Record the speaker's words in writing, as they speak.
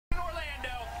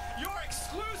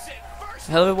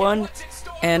Hello everyone,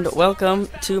 and welcome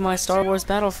to my Star Wars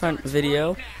Battlefront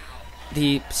video.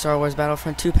 The Star Wars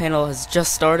Battlefront 2 panel is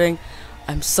just starting.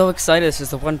 I'm so excited. This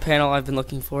is the one panel I've been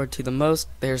looking forward to the most.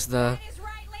 There's the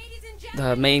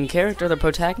main character, the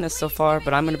protagonist so far,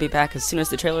 but I'm going to be back as soon as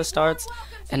the trailer starts,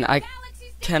 and I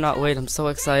cannot wait. I'm so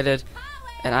excited,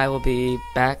 and I will be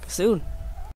back soon.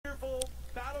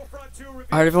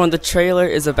 Alright everyone, the trailer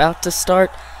is about to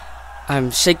start.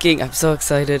 I'm shaking, I'm so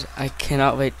excited. I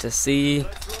cannot wait to see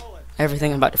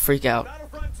everything. I'm about to freak out.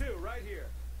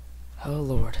 Oh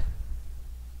Lord.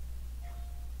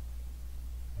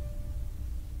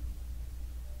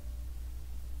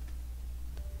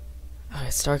 Alright,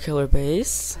 Starkiller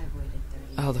Base.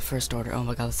 Oh, the First Order. Oh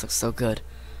my god, this looks so good.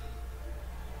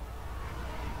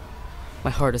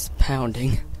 My heart is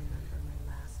pounding.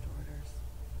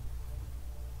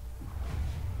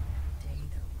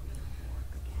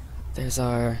 There's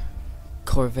our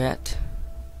Corvette.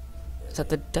 Is that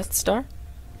the Death Star?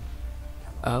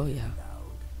 Oh yeah.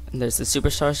 And there's the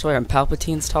Superstar Destroyer and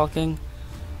Palpatine's talking.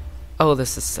 Oh,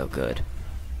 this is so good.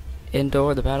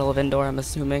 Endor, the Battle of Endor, I'm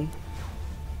assuming.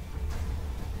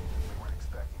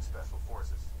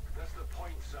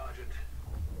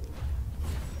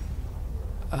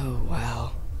 Oh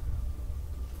wow.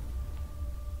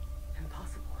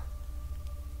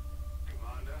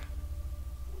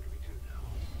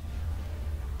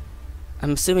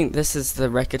 I'm assuming this is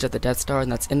the wreckage of the Death Star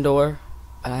and that's Endor.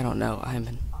 I don't know. I'm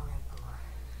in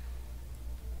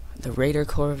the Raider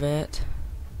Corvette.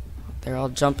 They're all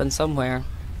jumping somewhere.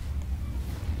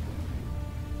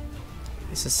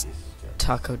 This is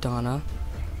Takodana.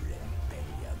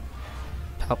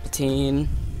 Palpatine.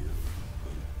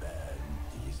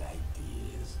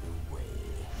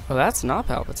 Oh, that's not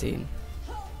Palpatine.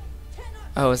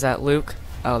 Oh, is that Luke?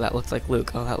 Oh, that looks like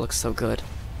Luke. Oh, that looks so good.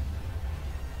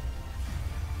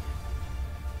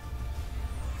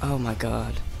 Oh my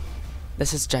god.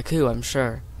 This is Jakku, I'm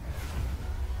sure.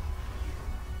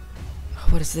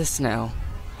 What is this now?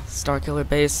 Starkiller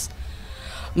Base.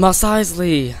 Mos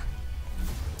Eisley!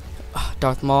 Oh,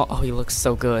 Darth Maul. Oh, he looks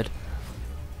so good.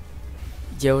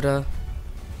 Yoda.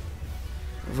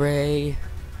 Rey.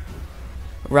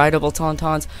 Rideable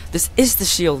Tauntauns. This is the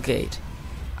Shield Gate.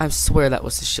 I swear that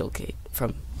was the Shield Gate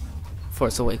from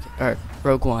Force Awakens, or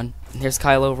Rogue One. And here's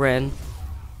Kylo Ren.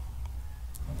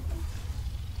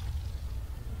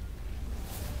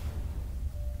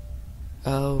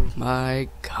 Oh my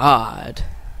god.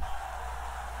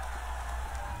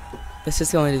 This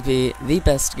is going to be the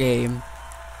best game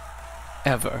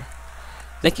ever.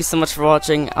 Thank you so much for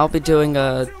watching. I'll be doing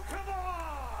I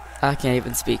can't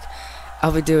even speak.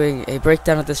 I'll be doing a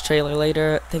breakdown of this trailer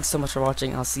later. Thanks so much for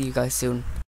watching. I'll see you guys soon.